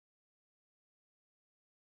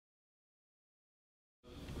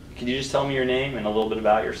Could you just tell me your name and a little bit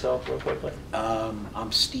about yourself real quickly?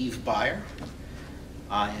 I'm Steve Beyer.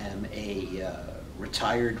 I am a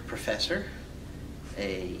retired professor,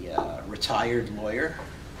 a retired lawyer,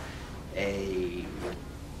 a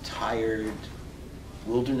retired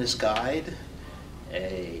wilderness guide,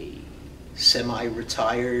 a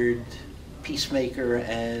semi-retired peacemaker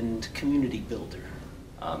and community builder.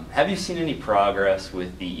 Have you seen any progress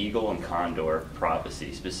with the eagle and condor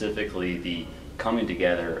prophecy, specifically the coming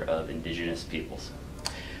together of indigenous peoples?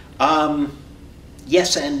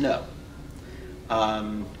 Yes and no.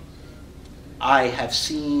 I have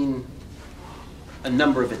seen a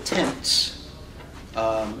number of attempts,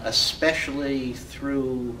 especially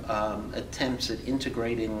through attempts at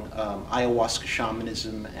integrating ayahuasca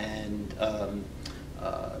shamanism and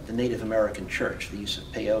the Native American church, the use of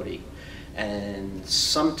peyote. And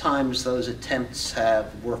sometimes those attempts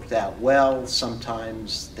have worked out well,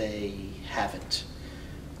 sometimes they haven't.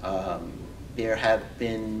 There have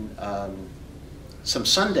been some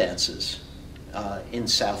sun dances in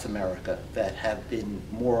South America that have been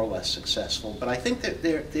more or less successful, but I think that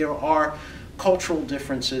there are cultural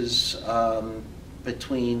differences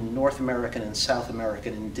between North American and South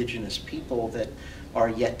American indigenous people that are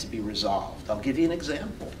yet to be resolved. I'll give you an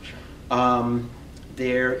example.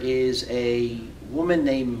 There is a woman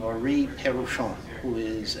named Marie Perruchon, who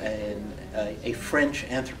is a French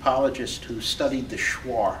anthropologist who studied the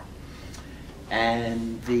Shuar.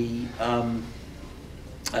 And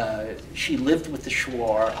she lived with the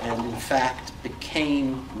Shuar and in fact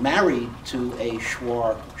became married to a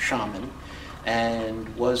Shuar shaman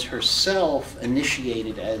and was herself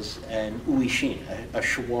initiated as an Uishin, a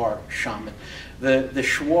Shuar shaman. The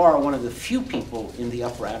Shuar are one of the few people in the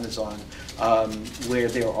Upper Amazon where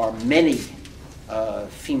there are many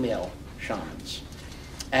female shamans.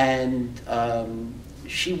 And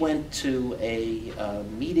she went to a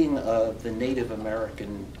meeting of the Native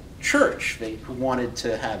American church who wanted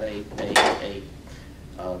to have the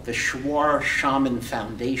Shuar Shaman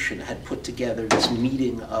Foundation had put together this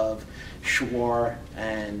meeting of Shuar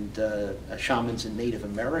and shamans and Native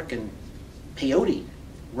American peyote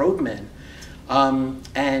roadmen,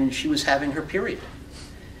 and she was having her period.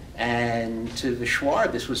 And to the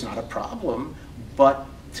Shuar, this was not a problem, but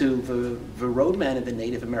to the roadman of the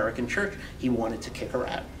Native American church, he wanted to kick her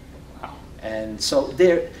out. Wow. And so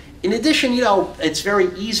there, in addition, you know, it's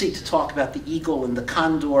very easy to talk about the eagle and the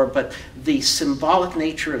condor, but the symbolic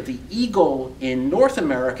nature of the eagle in North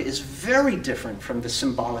America is very different from the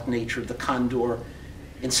symbolic nature of the condor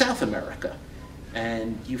in South America.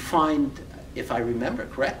 And you find, if I remember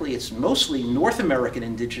correctly, it's mostly North American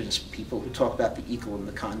indigenous people who talk about the eagle and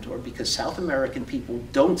the condor, because South American people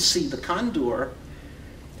don't see the condor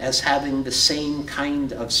as having the same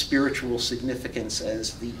kind of spiritual significance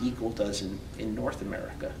as the eagle does in North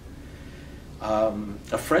America.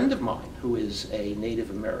 A friend of mine who is a Native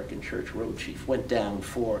American church road chief went down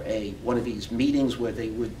for one of these meetings where they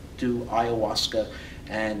would do ayahuasca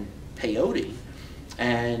and peyote,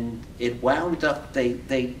 and it wound up,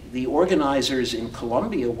 the organizers in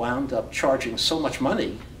Colombia wound up charging so much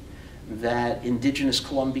money that indigenous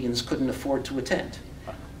Colombians couldn't afford to attend.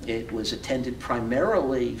 It was attended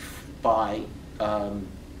primarily by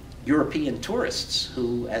European tourists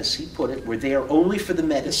who, as he put it, were there only for the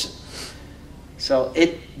medicine. So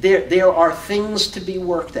there are things to be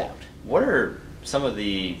worked out. What are some of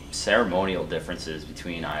the ceremonial differences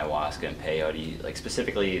between ayahuasca and peyote, like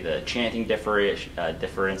specifically the chanting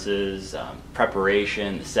differences,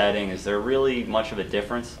 preparation, the setting? Is there really much of a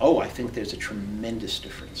difference? Oh, I think there's a tremendous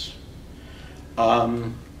difference.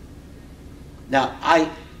 Now,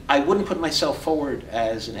 I wouldn't put myself forward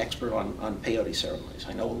as an expert on peyote ceremonies.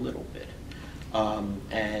 I know a little bit.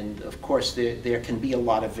 And of course, there can be a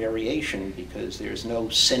lot of variation because there's no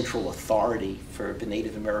central authority for the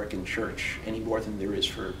Native American church any more than there is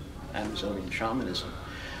for Amazonian shamanism.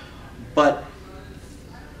 But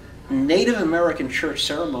Native American church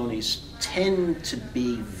ceremonies tend to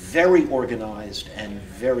be very organized and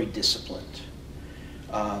very disciplined.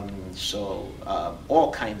 So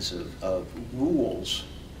all kinds of rules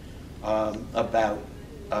about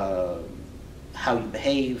how you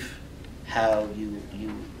behave, how you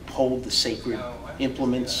hold the sacred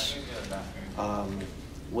implements.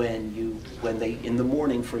 When they, in the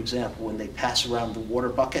morning, for example, when they pass around the water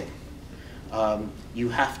bucket, you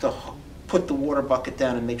have to put the water bucket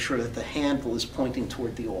down and make sure that the handle is pointing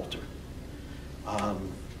toward the altar.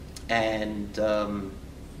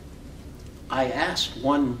 I asked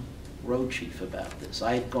one road chief about this.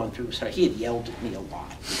 I had gone through, he had yelled at me a lot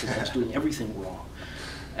because I was doing everything wrong.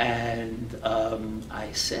 And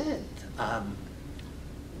I said,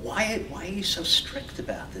 why are you so strict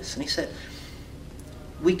about this? And he said,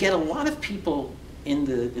 we get a lot of people in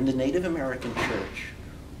the Native American church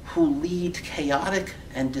who lead chaotic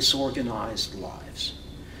and disorganized lives.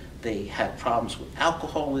 They have problems with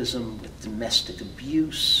alcoholism, with domestic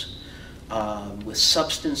abuse, with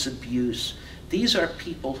substance abuse. These are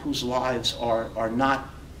people whose lives are not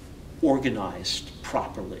organized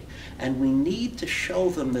properly. And we need to show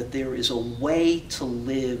them that there is a way to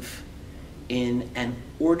live in an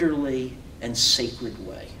orderly and sacred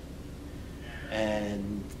way.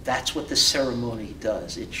 And that's what the ceremony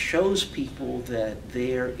does. It shows people that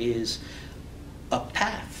there is a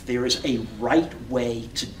path. There is a right way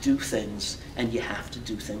to do things, and you have to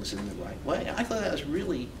do things in the right way. I thought that was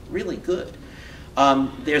really, really good.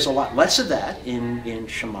 There's a lot less of that in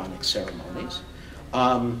shamanic ceremonies.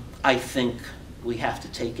 I think we have to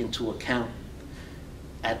take into account,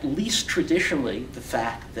 at least traditionally, the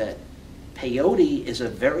fact that peyote is a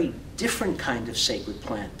very different kind of sacred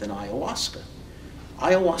plant than ayahuasca.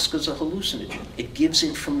 Ayahuasca is a hallucinogen. It gives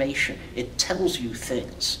information. It tells you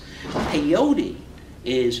things. Peyote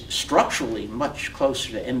is structurally much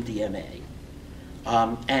closer to MDMA,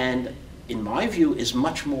 and in my view is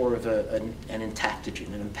much more of an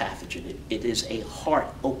entactogen, an empathogen. It is a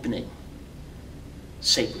heart-opening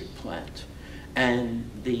sacred plant. And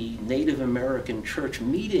the Native American church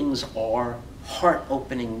meetings are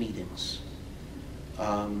heart-opening meetings.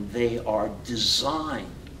 They are designed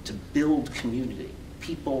to build community.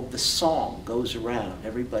 People, the song goes around.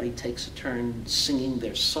 Everybody takes a turn singing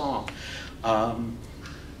their song. And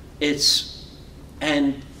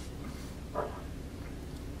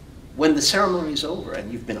when the ceremony is over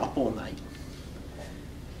and you've been up all night,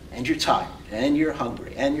 and you're tired, and you're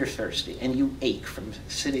hungry, and you're thirsty, and you ache from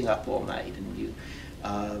sitting up all night, and you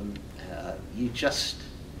just,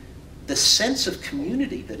 the sense of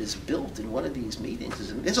community that is built in one of these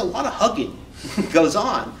meetings there's a lot of hugging goes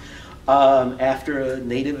on after a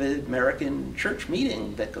Native American church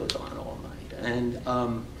meeting that goes on all night. And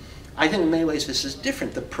I think in many ways this is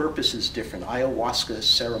different. The purpose is different. Ayahuasca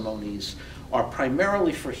ceremonies are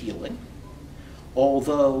primarily for healing,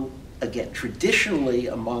 although, again, traditionally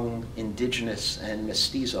among indigenous and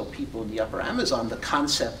mestizo people in the upper Amazon, the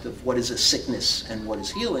concept of what is a sickness and what is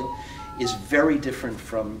healing is very different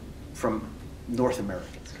from North America.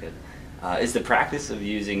 That's good. Is the practice of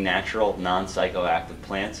using natural, non-psychoactive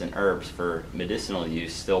plants and herbs for medicinal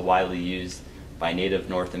use still widely used by Native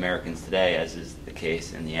North Americans today, as is the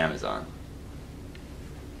case in the Amazon?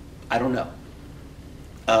 I don't know.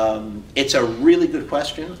 It's a really good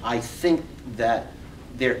question. I think that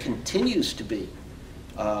there continues to be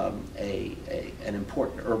an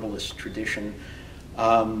important herbalist tradition.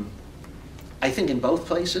 I think in both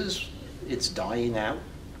places it's dying out.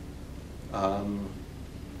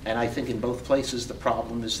 And I think in both places the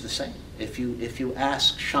problem is the same. If you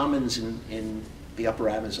ask shamans in the upper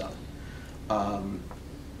Amazon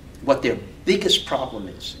what their biggest problem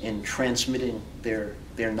is in transmitting their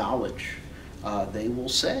knowledge, they will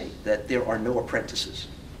say that there are no apprentices.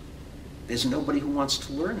 There's nobody who wants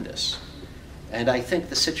to learn this. And I think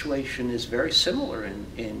the situation is very similar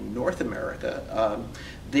in North America.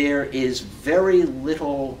 There is very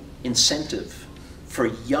little incentive for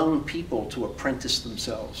young people to apprentice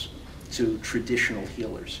themselves to traditional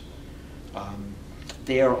healers. I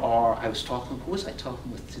was talking, who was I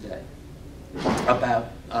talking with today?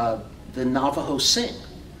 About the Navajo sing.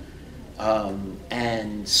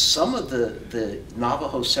 And some of the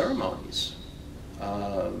Navajo ceremonies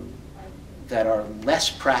that are less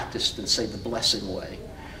practiced than, say, the blessing way,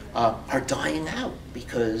 are dying out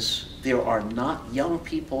because there are not young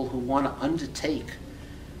people who want to undertake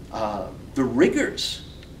the rigors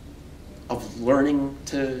of learning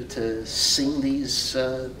to sing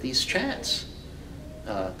these chants,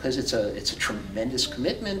 because it's a tremendous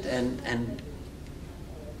commitment, and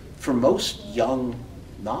for most young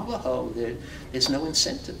Navajo, there's no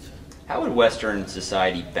incentive. How would Western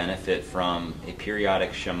society benefit from a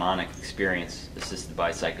periodic shamanic experience assisted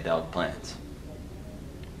by psychedelic plants?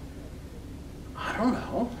 I don't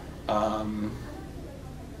know.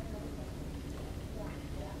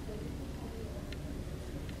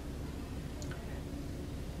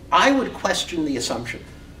 I would question the assumption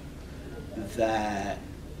that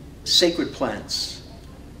sacred plants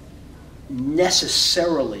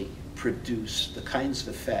necessarily produce the kinds of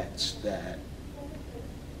effects that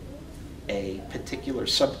a particular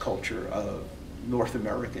subculture of North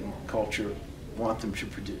American culture want them to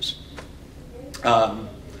produce.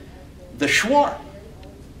 The Shuar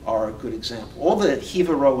are a good example. All the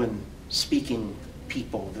Hivaroan speaking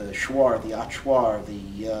people, the Shuar, the Achuar,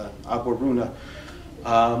 the Aguaruna,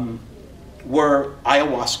 were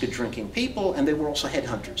ayahuasca drinking people, and they were also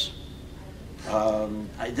headhunters.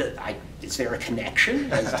 Is there a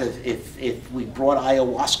connection? As to if we brought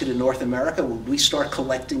ayahuasca to North America, would we start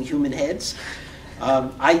collecting human heads?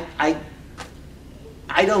 I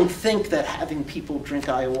don't think that having people drink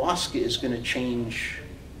ayahuasca is going to change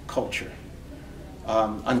culture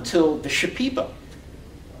until the Shipibo.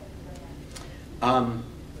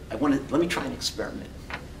 Let me try an experiment.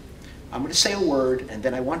 I'm going to say a word, and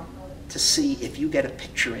then I want to see if you get a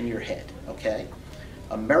picture in your head, okay?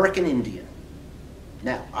 American Indian.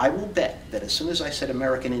 Now, I will bet that as soon as I said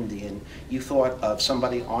American Indian, you thought of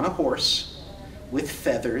somebody on a horse, with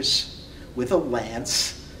feathers, with a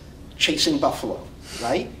lance, chasing buffalo,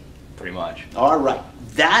 right? Pretty much. All right.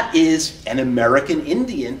 That is an American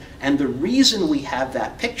Indian, and the reason we have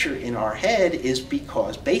that picture in our head is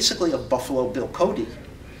because basically of Buffalo Bill Cody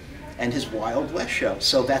and his Wild West show,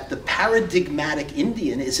 so that the paradigmatic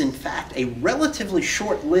Indian is in fact a relatively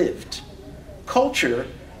short-lived culture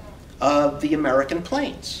of the American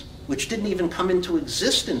plains, which didn't even come into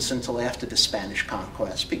existence until after the Spanish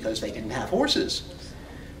conquest because they didn't have horses,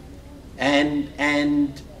 and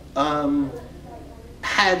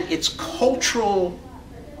had its cultural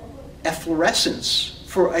efflorescence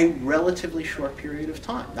for a relatively short period of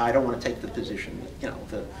time. Now, I don't want to take the position that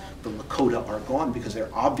the Lakota are gone, because they're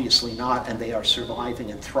obviously not, and they are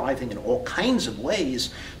surviving and thriving in all kinds of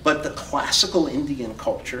ways, but the classical Indian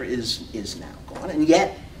culture is now gone, and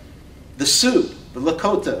yet the Sioux, the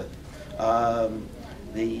Lakota,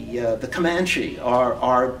 the Comanche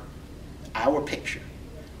are our picture.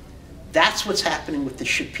 That's what's happening with the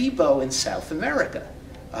Shipibo in South America,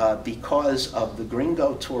 because of the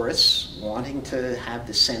gringo tourists wanting to have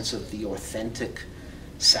the sense of the authentic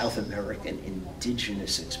South American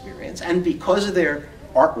indigenous experience, and because of their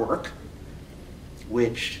artwork,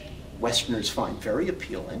 which Westerners find very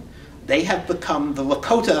appealing. They have become the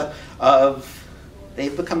Lakota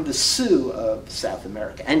they've become the Sioux of South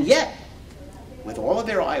America. And yet, with all of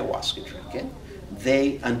their ayahuasca drinking,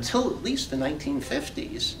 they, until at least the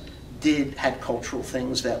 1950s, had cultural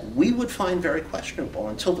things that we would find very questionable.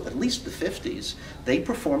 Until at least the 50s, they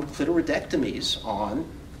performed clitoridectomies on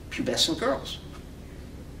pubescent girls.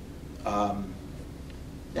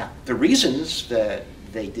 Now, the reasons that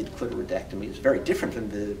they did clitoridectomy is very different than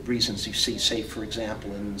the reasons you see, say, for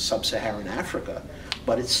example, in sub-Saharan Africa,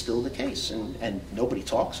 but it's still the case, and nobody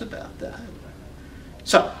talks about that.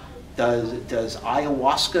 So, does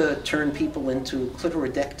ayahuasca turn people into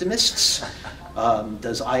clitoridectomists?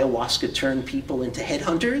 Does ayahuasca turn people into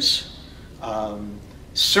headhunters?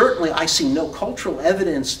 Certainly, I see no cultural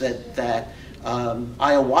evidence that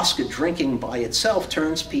ayahuasca drinking by itself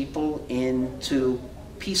turns people into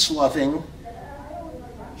peace-loving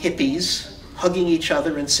hippies hugging each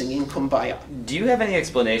other and singing Kumbaya. Do you have any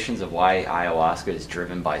explanations of why ayahuasca is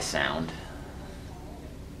driven by sound?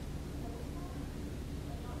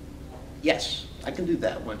 Yes, I can do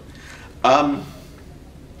that one.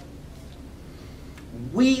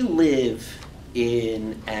 We live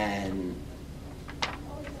in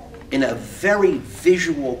a very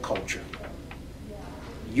visual culture.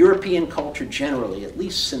 European culture generally, at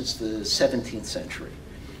least since the 17th century,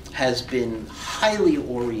 has been highly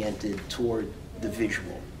oriented toward the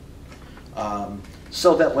visual.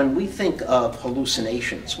 So that when we think of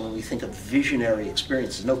hallucinations, when we think of visionary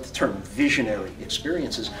experiences, note the term visionary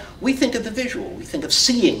experiences, we think of the visual, we think of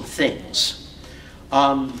seeing things.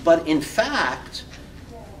 But in fact,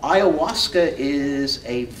 ayahuasca is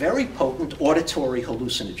a very potent auditory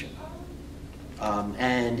hallucinogen.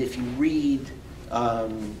 And if you read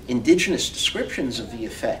indigenous descriptions of the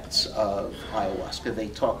effects of ayahuasca, they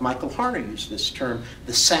talk, Michael Harner used this term,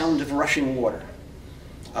 the sound of rushing water.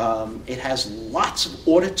 It has lots of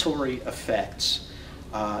auditory effects,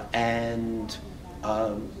 and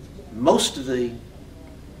most of the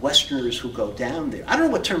Westerners who go down there, I don't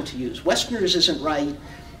know what term to use, Westerners isn't right,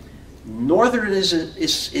 Northerners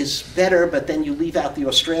is better, but then you leave out the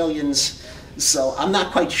Australians, so I'm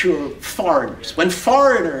not quite sure. Foreigners. When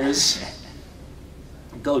foreigners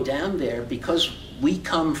go down there, because we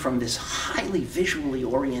come from this highly visually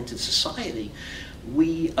oriented society,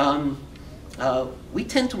 we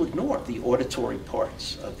tend to ignore the auditory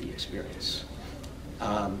parts of the experience.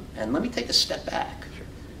 And let me take a step back.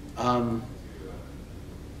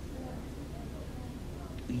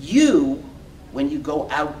 You, when you go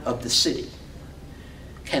out of the city,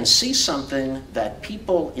 can see something that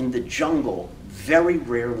people in the jungle very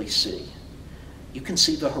rarely see. You can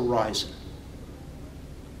see the horizon.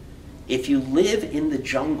 If you live in the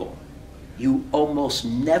jungle, you almost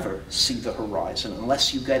never see the horizon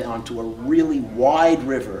unless you get onto a really wide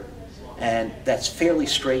river and that's fairly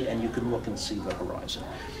straight, and you can look and see the horizon.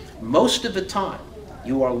 Most of the time,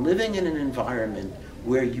 you are living in an environment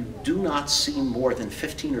where you do not see more than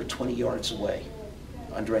 15 or 20 yards away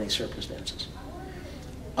under any circumstances.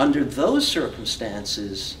 Under those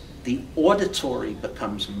circumstances, the auditory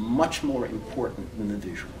becomes much more important than the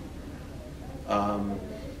visual.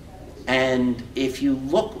 And if you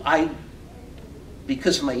look,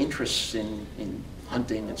 because of my interests in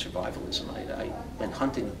hunting and survivalism, I went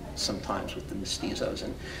hunting sometimes with the mestizos,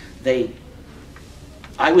 and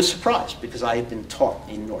I was surprised because I had been taught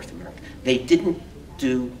in North America. They didn't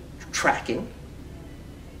do tracking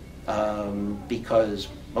because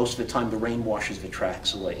most of the time the rain washes the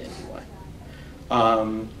tracks away anyway.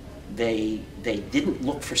 They didn't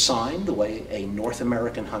look for sign the way a North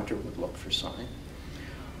American hunter would look for sign.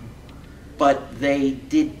 But they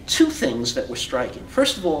did two things that were striking.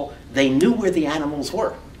 First of all, they knew where the animals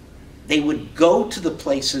were. They would go to the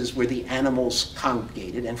places where the animals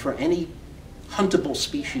congregated, and for any huntable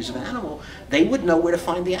species of animal, they would know where to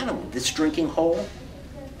find the animal. This drinking hole,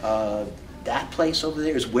 that place over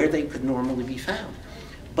there is where they could normally be found.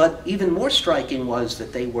 But even more striking was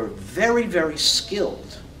that they were very, very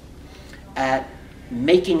skilled at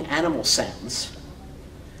making animal sounds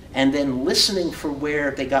and then listening for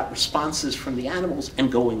where they got responses from the animals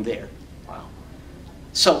and going there. Wow.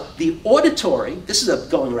 So the auditory, this is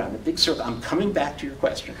going around a big circle, I'm coming back to your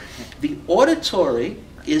question. The auditory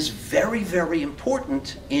is very, very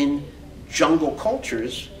important in jungle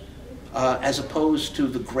cultures as opposed to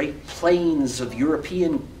the great plains of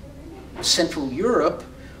European, Central Europe,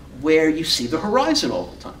 where you see the horizon all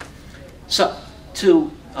the time. So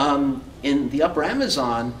in the upper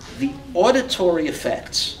Amazon, the auditory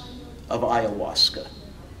effects of ayahuasca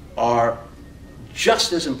are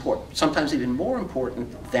just as important, sometimes even more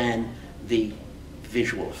important than the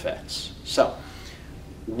visual effects. So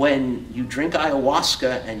when you drink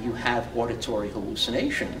ayahuasca and you have auditory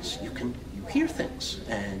hallucinations, you hear things,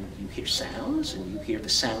 and you hear sounds, and you hear the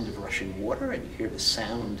sound of rushing water, and you hear the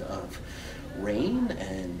sound of rain.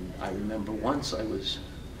 And I remember once I was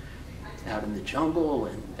out in the jungle,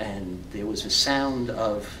 and there was a sound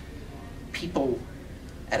of people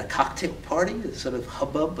at a cocktail party, a sort of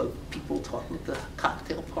hubbub of people talking at the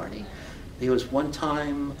cocktail party. There was one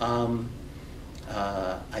time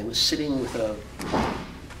I was sitting with a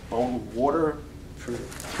bowl of water for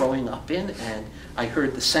throwing up in, and I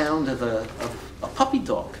heard the sound of a puppy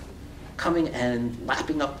dog coming and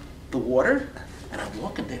lapping up the water, and I'm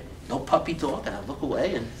walking there, no puppy dog, and I look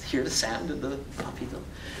away and hear the sound of the puppy dog.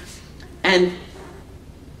 And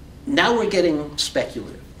now we're getting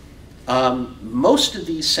speculative. Most of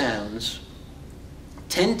these sounds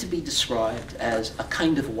tend to be described as a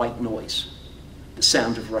kind of white noise, the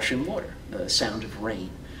sound of rushing water, the sound of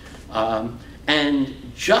rain.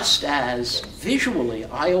 And just as visually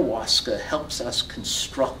ayahuasca helps us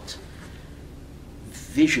construct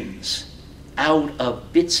visions out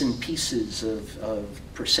of bits and pieces of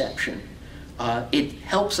perception, it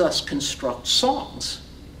helps us construct songs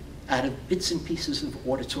out of bits and pieces of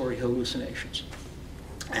auditory hallucinations.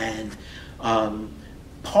 And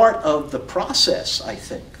part of the process, I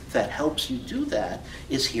think, that helps you do that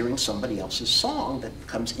is hearing somebody else's song that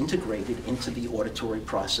becomes integrated into the auditory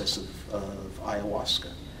process of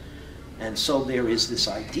ayahuasca. And so there is this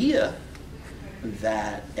idea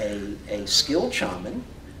that a skilled shaman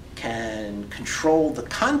can control the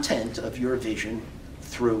content of your vision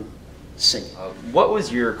through singing. What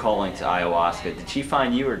was your calling to ayahuasca? Did she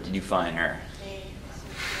find you, or did you find her?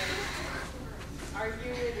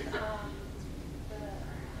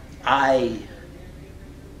 I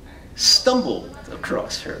stumbled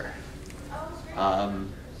across her.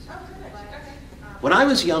 When I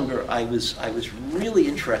was younger, I was really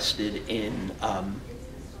interested in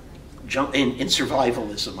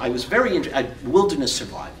survivalism. I was very interested in wilderness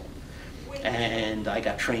survival, and I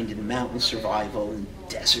got trained in mountain survival and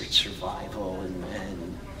desert survival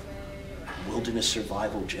and wilderness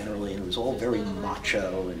survival generally, and it was all very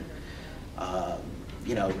macho and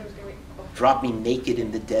you know, drop me naked in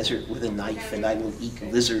the desert with a knife and I will eat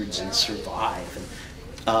lizards and survive.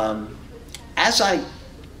 And as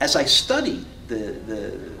I studied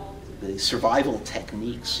the survival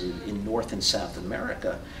techniques in North and South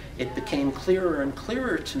America, it became clearer and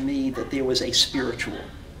clearer to me that there was a spiritual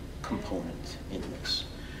component in this.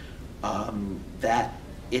 That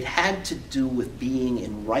it had to do with being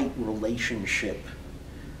in right relationship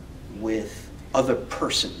with other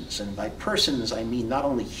persons, and by persons I mean not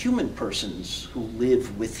only human persons who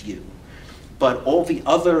live with you, but all the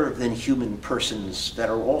other than human persons that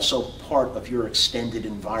are also part of your extended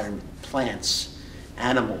environment, plants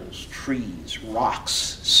animals, trees, rocks,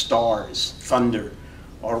 stars, thunder,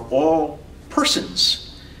 are all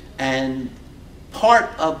persons. And part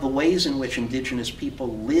of the ways in which indigenous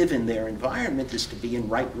people live in their environment is to be in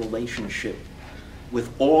right relationship with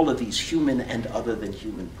all of these human and other than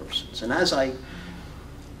human persons. And as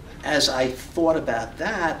I thought about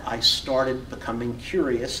that, I started becoming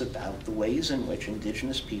curious about the ways in which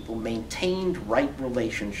indigenous people maintained right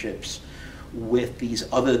relationships with these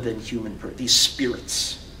other than human, these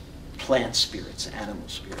spirits, plant spirits, animal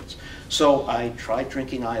spirits. So I tried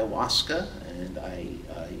drinking ayahuasca, and I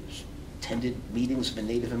attended meetings of a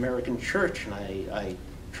Native American church, and I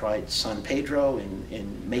tried San Pedro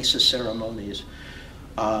in Mesa ceremonies.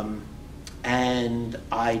 And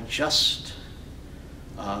I just,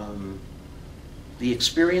 the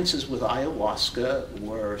experiences with ayahuasca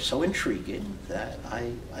were so intriguing that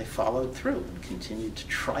I followed through and continued to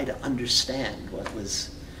try to understand what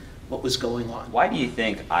was going on. Why do you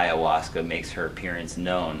think ayahuasca makes her appearance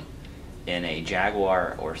known in a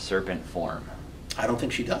jaguar or serpent form? I don't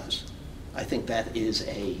think she does. I think that is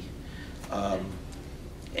a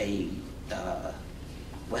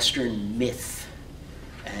Western myth.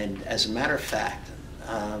 And as a matter of fact,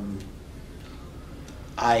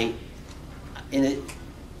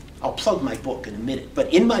 I'll plug my book in a minute,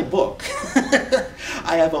 but in my book,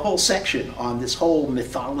 I have a whole section on this whole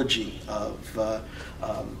mythology of,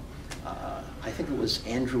 I think it was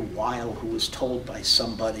Andrew Weil who was told by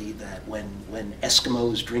somebody that when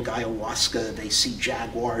Eskimos drink ayahuasca, they see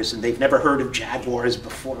jaguars, and they've never heard of jaguars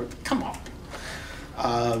before. Come on.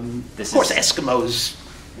 Of course, Eskimos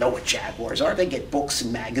know what jaguars are. They get books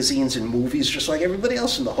and magazines and movies just like everybody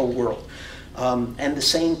else in the whole world. And the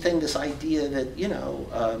same thing, this idea that, you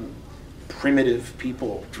know, primitive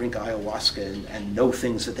people drink ayahuasca and know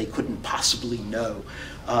things that they couldn't possibly know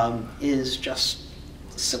is just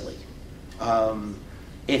silly.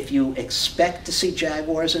 If you expect to see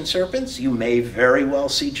jaguars and serpents, you may very well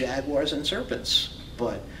see jaguars and serpents.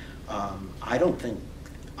 But I don't think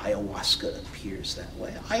ayahuasca appears that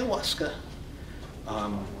way. Ayahuasca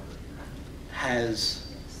has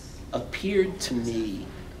appeared to me,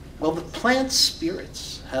 well, the plant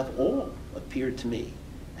spirits have all appeared to me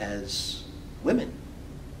as women,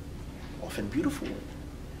 often beautiful women.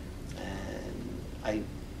 And I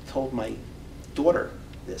told my daughter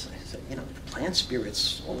this. I said, you know, the plant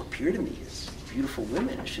spirits all appear to me as beautiful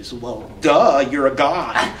women. And she said, well, duh, you're a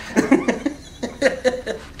god.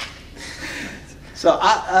 So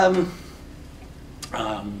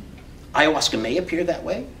ayahuasca may appear that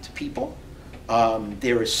way to people.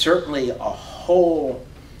 There is certainly a whole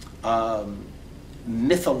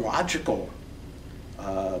mythological,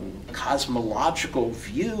 cosmological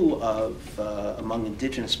view of among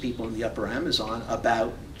indigenous people in the Upper Amazon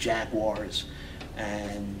about jaguars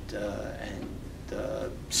and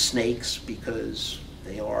snakes, because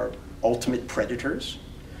they are ultimate predators.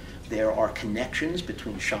 There are connections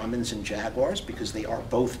between shamans and jaguars because they are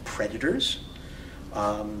both predators.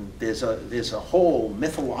 There's a whole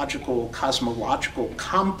mythological, cosmological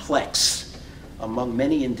complex among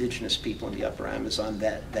many indigenous people in the Upper Amazon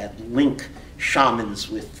that link shamans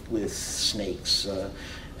with snakes.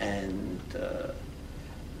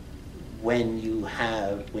 When you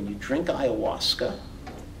drink ayahuasca,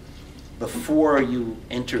 before you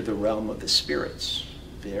enter the realm of the spirits,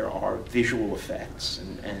 there are visual effects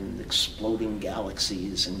and exploding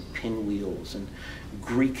galaxies and pinwheels and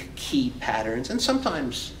Greek key patterns and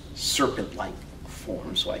sometimes serpent-like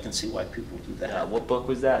forms, so I can see why people do that. What book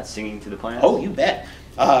was that? Singing to the Plants? Oh, you bet.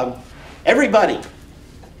 Everybody,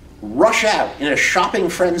 rush out in a shopping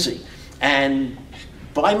frenzy and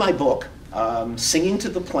buy my book, Singing to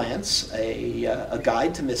the Plants, a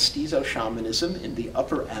guide to mestizo shamanism in the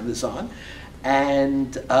Upper Amazon.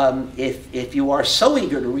 And if you are so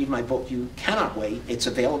eager to read my book, you cannot wait. It's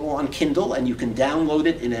available on Kindle, and you can download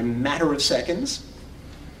it in a matter of seconds.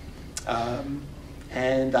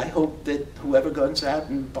 And I hope that whoever goes out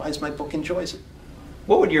and buys my book enjoys it.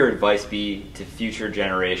 What would your advice be to future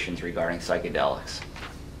generations regarding psychedelics?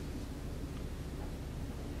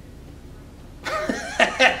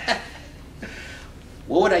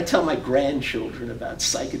 What would I tell my grandchildren about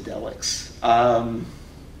psychedelics? I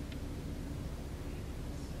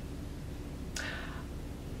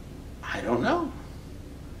don't know.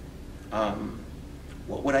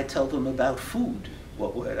 What would I tell them about food?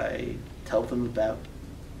 What would I tell them about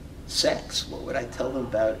sex? What would I tell them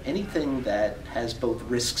about anything that has both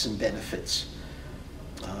risks and benefits?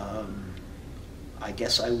 I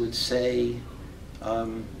guess I would say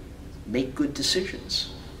make good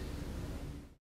decisions.